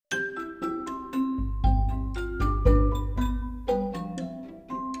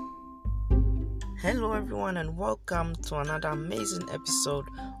Hello, everyone, and welcome to another amazing episode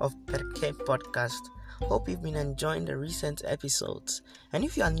of Perke Podcast. Hope you've been enjoying the recent episodes. And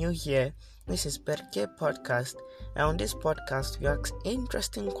if you are new here, this is Perke Podcast, and on this podcast, we ask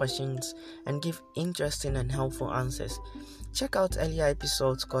interesting questions and give interesting and helpful answers. Check out earlier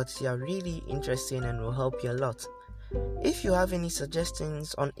episodes because they are really interesting and will help you a lot. If you have any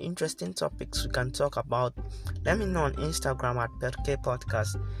suggestions on interesting topics we can talk about, let me know on Instagram at Perke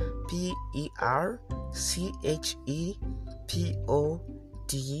Podcast,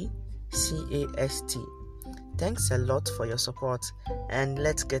 PERCHEPODCAST. Thanks a lot for your support, and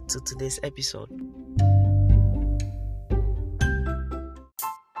let's get to today's episode.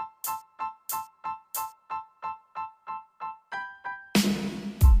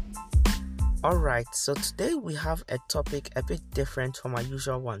 Alright, so today we have a topic a bit different from our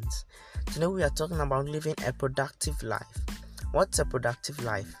usual ones. Today we are talking about living a productive life. What's a productive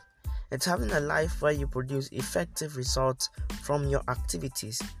life? It's having a life where you produce effective results from your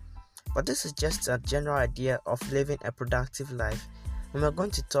activities. But this is just a general idea of living a productive life, and we're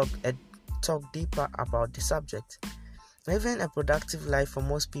going to talk deeper about the subject. Living a productive life for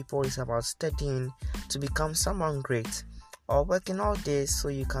most people is about studying to become someone great, or working all day so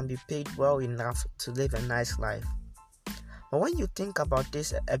you can be paid well enough to live a nice life. But when you think about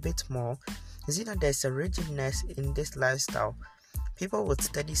this a bit more, you see that there's a rigidness in this lifestyle. People would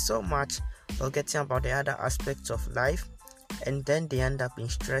study so much, forgetting about the other aspects of life, and then they end up in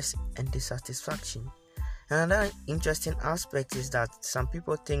stress and dissatisfaction. Another interesting aspect is that some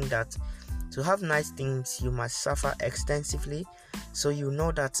people think that to have nice things you must suffer extensively, so you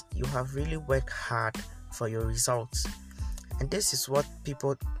know that you have really worked hard for your results. And this is what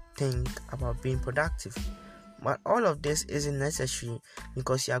people think about being productive. But all of this isn't necessary,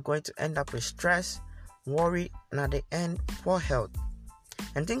 because you are going to end up with stress, worry, and at the end, poor health.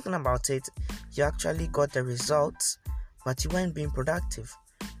 And thinking about it, you actually got the results, but you weren't being productive,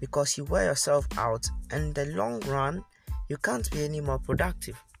 because you wear yourself out, and in the long run, you can't be any more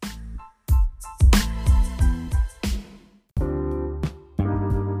productive.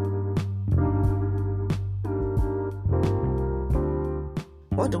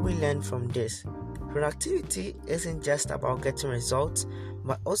 What do we learn from this? Productivity isn't just about getting results,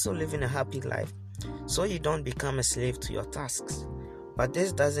 but also living a happy life, so you don't become a slave to your tasks. But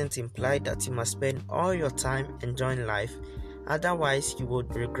this doesn't imply that you must spend all your time enjoying life, otherwise you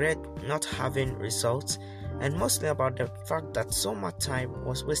would regret not having results, and mostly about the fact that so much time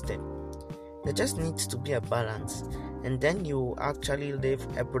was wasted. There just needs to be a balance, and then you will actually live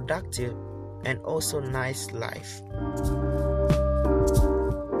a productive and also nice life.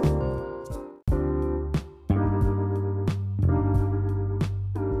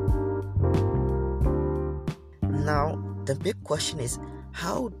 Now, the big question is,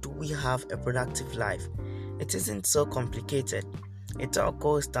 how do we have a productive life? It isn't so complicated. It all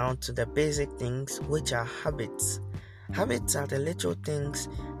goes down to the basic things, which are habits. Habits are the little things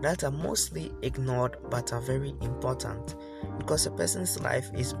that are mostly ignored but are very important, because a person's life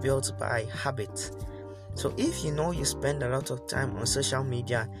is built by habits. So if you know you spend a lot of time on social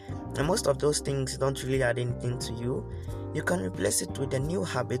media and most of those things don't really add anything to you, you can replace it with a new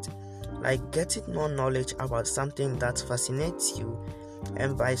habit, like getting more knowledge about something that fascinates you,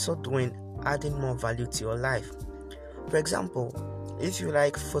 and by so doing, adding more value to your life. For example, if you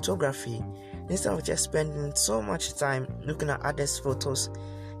like photography, instead of just spending so much time looking at others' photos,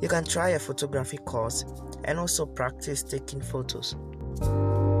 you can try a photography course and also practice taking photos.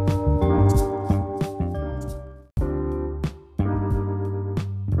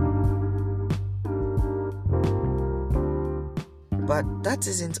 But that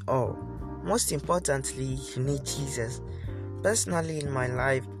isn't all. Most importantly, you need Jesus. Personally, in my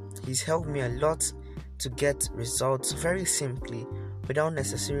life, He's helped me a lot to get results very simply, without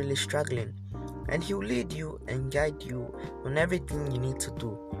necessarily struggling. And He'll lead you and guide you on everything you need to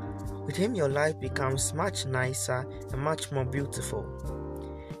do. With Him, your life becomes much nicer and much more beautiful.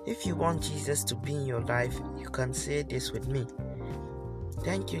 If you want Jesus to be in your life, you can say this with me.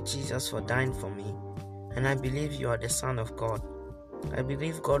 Thank you, Jesus, for dying for me, and I believe you are the Son of God. I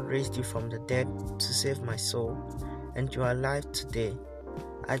believe God raised you from the dead to save my soul, and you are alive today.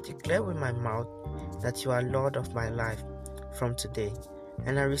 I declare with my mouth that you are Lord of my life from today,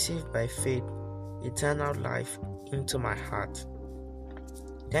 and I receive by faith eternal life into my heart.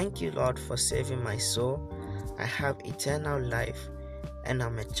 Thank you, Lord, for saving my soul. I have eternal life, and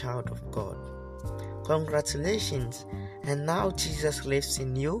I'm a child of God. Congratulations, and now Jesus lives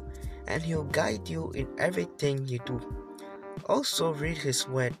in you, and He'll guide you in everything you do. Also read His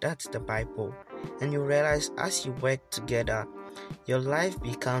word, that's the Bible, and you realize as you work together, your life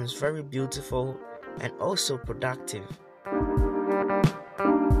becomes very beautiful and also productive.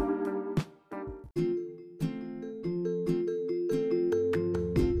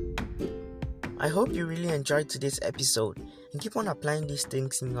 I hope you really enjoyed today's episode and keep on applying these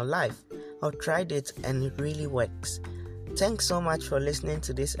things in your life. I've tried it and it really works. Thanks so much for listening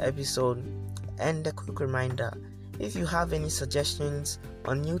to this episode. And a quick reminder, if you have any suggestions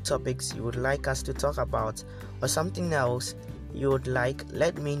on new topics you would like us to talk about or something else you would like,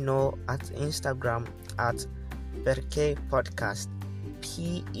 let me know at Instagram at Perche Podcast.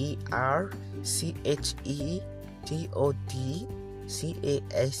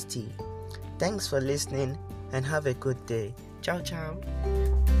 PERCHETODCAST. Thanks for listening and have a good day. Ciao, ciao.